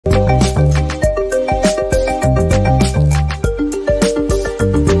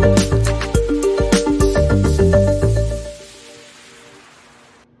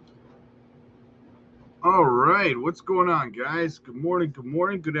What's going on, guys? Good morning,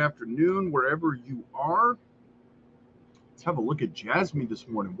 good afternoon, wherever you are. Let's have a look at JASMY this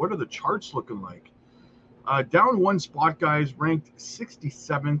morning. What are the charts looking like? Down one spot, guys, ranked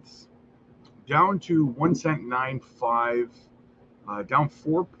 67th, down to 1 cent 95, down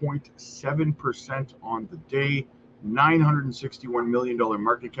 4.7% on the day, $961 million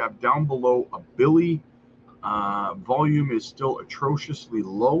market cap, down below a billy. Volume is still atrociously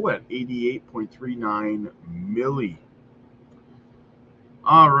low at 88.39 milli.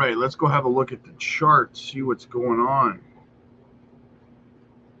 All right, let's go have a look at the chart, see what's going on.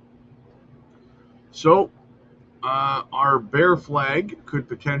 So, our bear flag could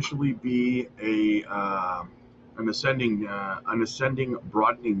potentially be an ascending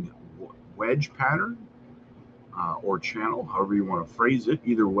broadening wedge pattern or channel, however you want to phrase it.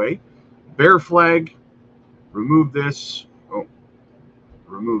 Either way, bear flag. Remove this,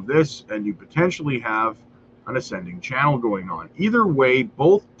 remove this, and you potentially have an ascending channel going on. Either way,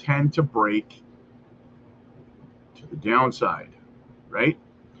 both tend to break to the downside, right?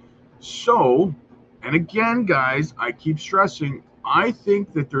 So, and again, guys, I keep stressing, I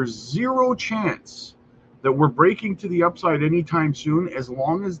think that there's zero chance that we're breaking to the upside anytime soon, as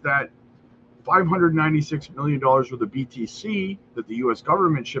long as that $596 million worth of BTC that the U.S.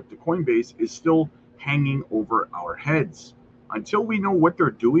 government shipped to Coinbase is still hanging over our heads. Until we know what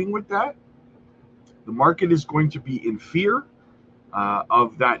they're doing with that, the market is going to be in fear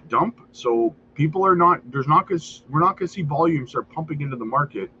of that dump. So people are not, we're not going to see volume start pumping into the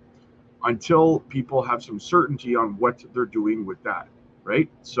market until people have some certainty on what they're doing with that, right?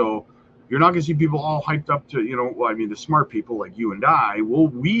 So you're not going to see people all hyped up to, well, I mean, the smart people like you and I, well,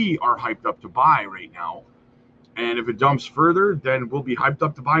 we are hyped up to buy right now. And if it dumps further, then we'll be hyped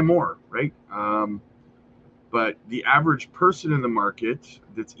up to buy more, right? But the average person in the market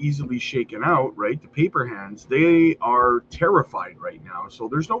that's easily shaken out, right, the paper hands, they are terrified right now. So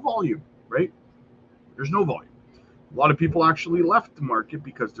there's no volume, right? There's no volume. A lot of people actually left the market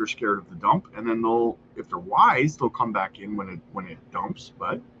because they're scared of the dump. And then they'll, if they're wise, they'll come back in when it dumps.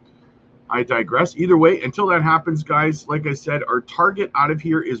 But I digress. Either way, until that happens, guys, like I said, our target out of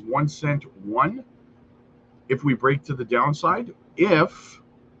here is 1 cent 1 if we break to the downside. If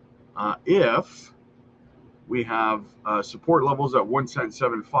we have support levels at 1 cent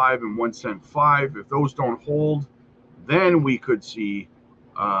 75 and 1 cent 5. If those don't hold, then we could see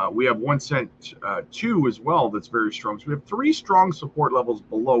we have 1 cent 2 as well. That's very strong. So we have 3 strong support levels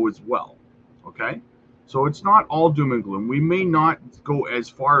below as well. Okay, so it's not all doom and gloom. We may not go as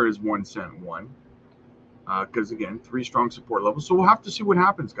far as 1 cent 1 because again, 3 strong support levels. So we'll have to see what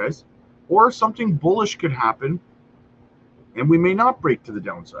happens, guys. Or something bullish could happen, and we may not break to the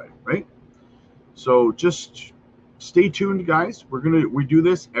downside, right? So just stay tuned, guys. We do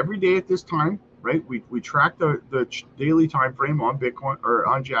this every day at this time, right? We track the daily time frame on Bitcoin or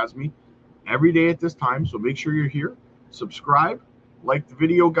on JASMY every day at this time. So make sure you're here, subscribe, like the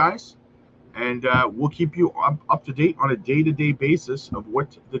video, guys, and we'll keep you up to date on a day-to-day basis of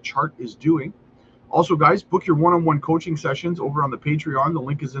what the chart is doing. Also, guys, book your one-on-one coaching sessions over on the Patreon. The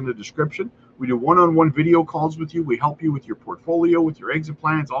link is in the description. We do one-on-one video calls with you. We help you with your portfolio, with your exit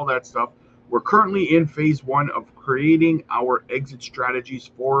plans, all that stuff. We're currently in phase 1 of creating our exit strategies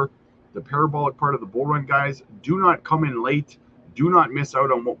for the parabolic part of the bull run, guys. Do not come in late. Do not miss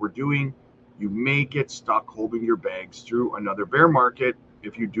out on what we're doing. You may get stuck holding your bags through another bear market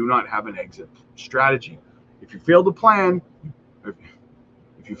if you do not have an exit strategy. If you fail to plan, you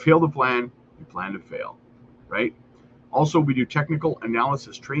plan to fail, right? Also, we do technical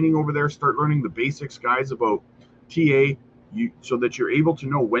analysis training over there. Start learning the basics, guys, about TA, so that you're able to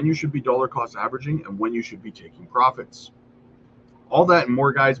know when you should be dollar cost averaging and when you should be taking profits. All that and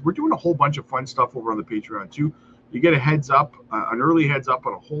more, guys. We're doing a whole bunch of fun stuff over on the Patreon too. You get a heads up, an early heads up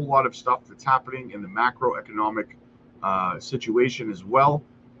on a whole lot of stuff that's happening in the macroeconomic situation as well.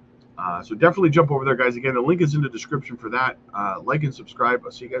 So definitely jump over there, guys. Again, the link is in the description for that. Like and subscribe.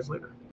 I'll see you guys later.